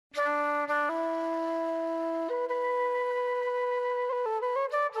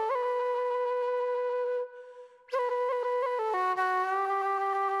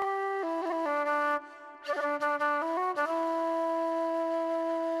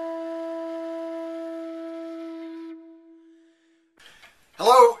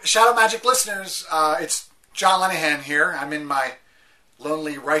Shadowmagic listeners, it's John Lenahan here. I'm in my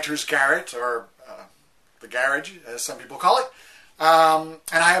lonely writer's garret, or the garage, as some people call it. And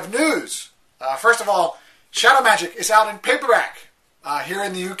I have news. First of all, Shadowmagic is out in paperback. Here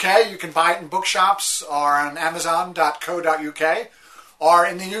in the UK, you can buy it in bookshops or on Amazon.co.uk. Or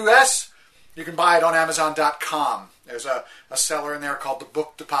in the US, you can buy it on Amazon.com. There's a seller in there called the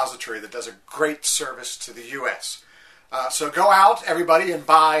Book Depository that does a great service to the US. So go out, everybody, and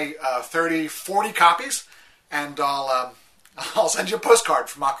buy 30, 40 copies, and I'll send you a postcard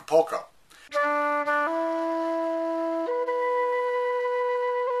from Acapulco.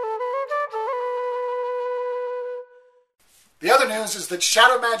 The other news is that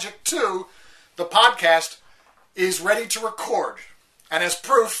Shadowmagic 2, the podcast, is ready to record. And as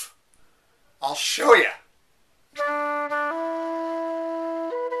proof, I'll show you.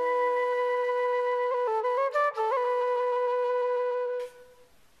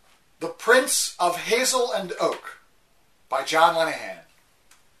 The Prince of Hazel and Oak by John Lenahan.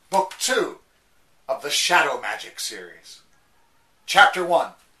 Book 2 of the Shadowmagic series. Chapter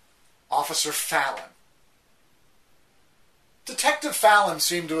 1, Officer Fallon. Detective Fallon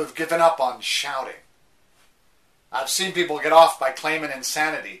seemed to have given up on shouting. "I've seen people get off by claiming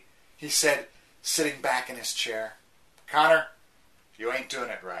insanity," he said, sitting back in his chair. "Connor, you ain't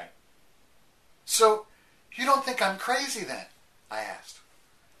doing it right." "So, you don't think I'm crazy then?" I asked.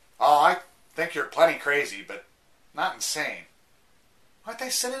 "Oh, I think you're plenty crazy, but not insane." "Aren't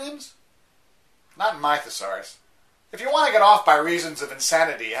they synonyms?" "Not in my thesaurus. If you want to get off by reasons of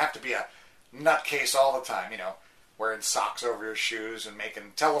insanity, you have to be a nutcase all the time, wearing socks over your shoes and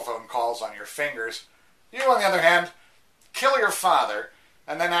making telephone calls on your fingers. You, on the other hand, kill your father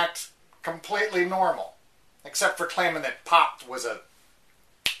and then act completely normal, except for claiming that Pop was a...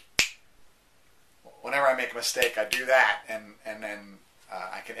 Whenever I make a mistake, I do that, and then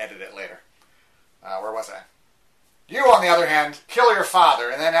I can edit it later. Where was I? You, on the other hand, kill your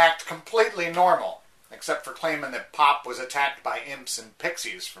father and then act completely normal, except for claiming that Pop was attacked by imps and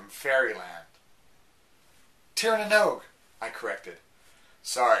pixies from fairyland. Tirnanog, I corrected.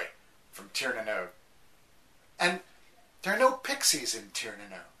 Sorry, from Tirnanog. And there are no pixies in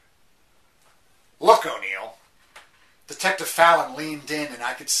Tirnanog. Look, O'Neill. Detective Fallon leaned in, and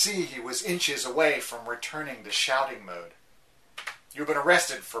I could see he was inches away from returning to shouting mode. "You've been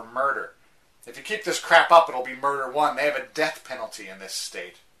arrested for murder. If you keep this crap up, it'll be murder 1. They have a death penalty in this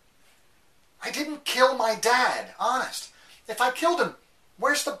state." "I didn't kill my dad, honest. If I killed him,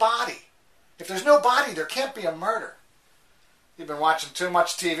 where's the body? If there's no body, there can't be a murder." "You've been watching too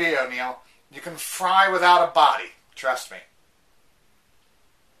much TV, O'Neill. You can fry without a body. Trust me."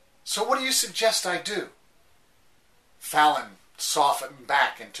 "So what do you suggest I do?" Fallon softened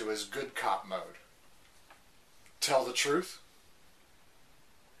back into his good cop mode. "Tell the truth?"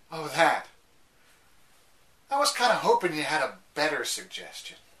 "Oh, that. I was kind of hoping you had a better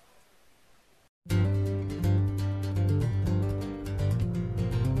suggestion."